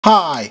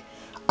Hi,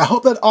 I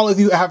hope that all of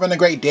you are having a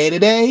great day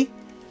today.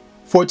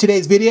 For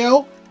today's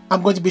video,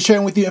 I'm going to be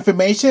sharing with you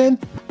information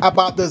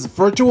about this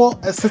virtual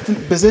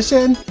assistant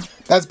position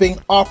that's being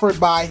offered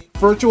by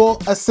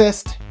Virtual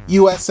Assist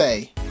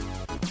USA.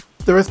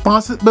 The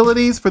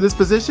responsibilities for this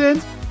position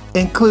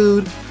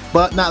include,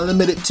 but not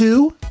limited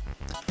to,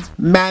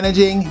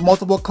 managing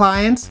multiple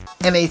clients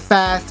in a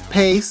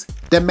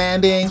fast-paced,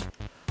 demanding,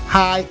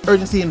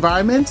 high-urgency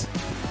environment.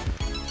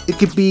 It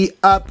could be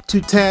up to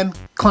 10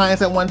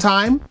 clients at one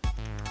time,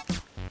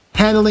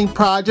 handling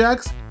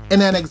projects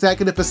in an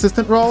executive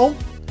assistant role,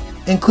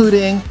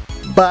 including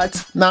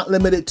but not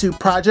limited to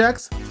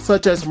projects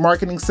such as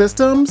marketing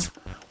systems,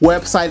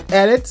 website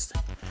edits,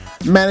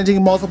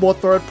 managing multiple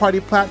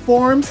third-party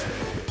platforms,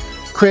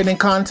 creating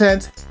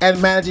content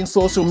and managing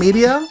social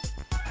media,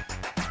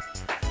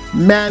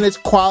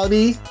 manage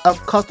quality of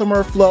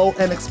customer flow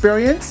and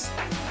experience,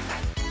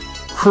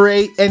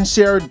 create and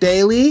share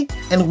daily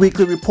and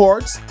weekly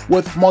reports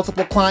with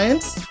multiple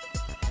clients,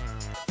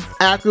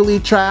 accurately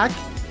track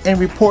and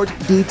report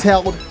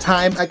detailed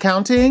time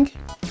accounting,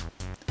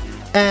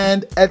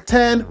 and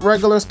attend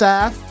regular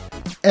staff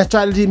and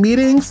strategy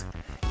meetings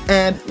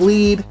and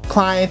lead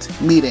client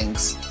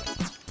meetings.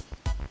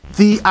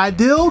 The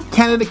ideal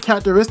candidate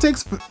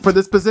characteristics for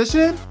this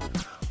position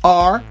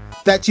are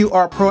that you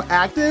are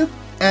proactive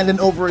and an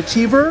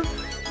overachiever,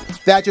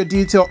 that you're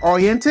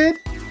detail-oriented,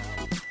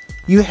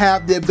 you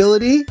have the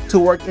ability to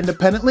work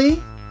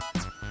independently,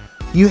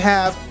 you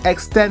have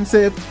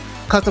extensive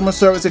customer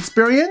service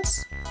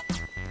experience,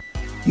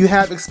 you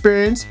have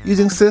experience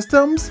using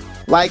systems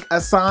like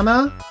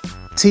Asana,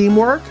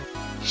 Teamwork,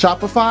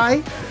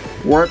 Shopify,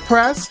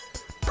 WordPress,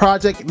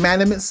 project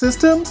management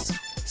systems,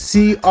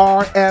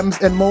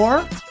 CRMs, and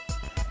more,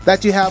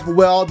 that you have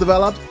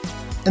well-developed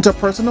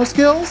interpersonal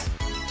skills,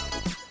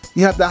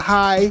 you have the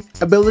high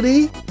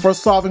ability for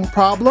solving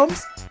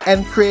problems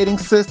and creating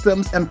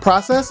systems and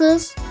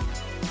processes,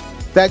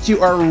 that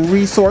you are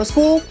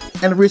resourceful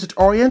and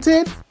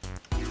research-oriented,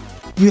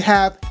 you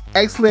have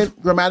excellent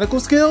grammatical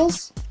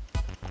skills,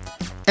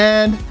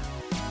 and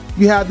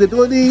you have the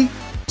ability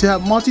to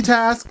have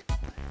multitask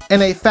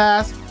in a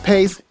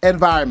fast-paced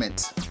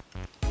environment.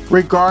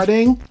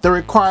 Regarding the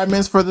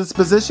requirements for this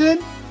position,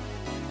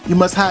 you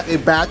must have a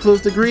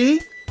bachelor's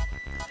degree,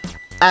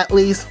 at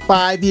least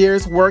 5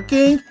 years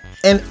working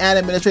in an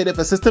administrative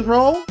assistant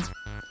role,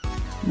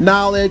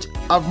 knowledge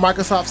of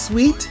Microsoft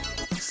Suite,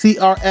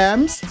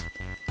 CRMs,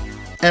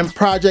 and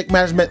project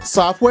management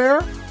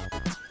software,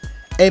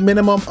 a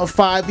minimum of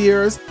 5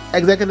 years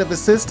executive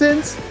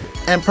assistance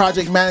and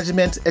project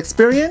management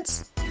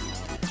experience,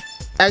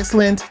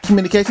 excellent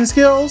communication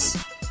skills,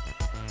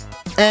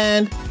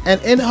 and an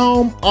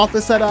in-home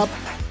office setup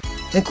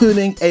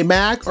including a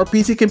Mac or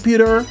PC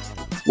computer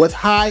with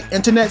high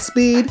internet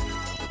speed,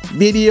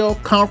 video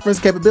conference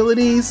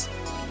capabilities,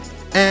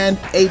 and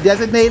a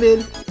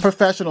designated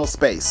professional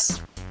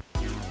space.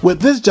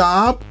 With this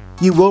job,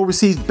 you will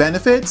receive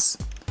benefits.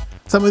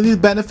 Some of these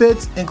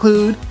benefits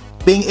include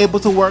being able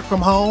to work from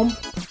home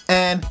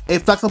and a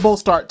flexible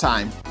start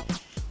time.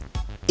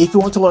 If you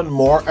want to learn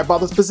more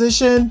about this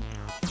position,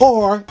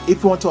 or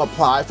if you want to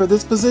apply for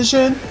this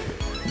position,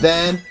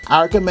 then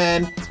I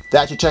recommend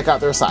that you check out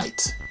their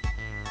site.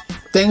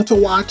 Thanks for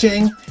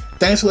watching.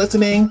 Thanks for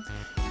listening.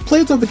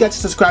 Please don't forget to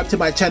subscribe to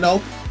my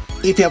channel.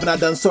 If you have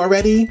not done so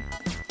already,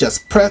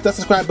 just press that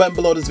subscribe button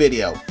below this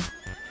video.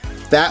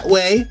 That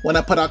way, when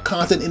I put out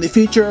content in the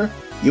future,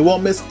 you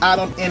won't miss out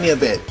on any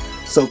of it.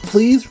 So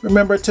please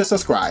remember to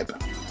subscribe.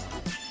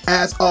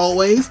 As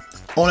always,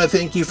 I want to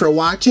thank you for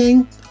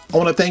watching. I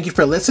want to thank you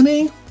for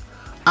listening.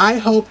 I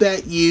hope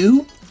that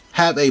you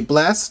have a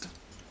blessed,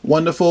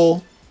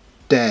 wonderful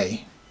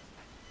day.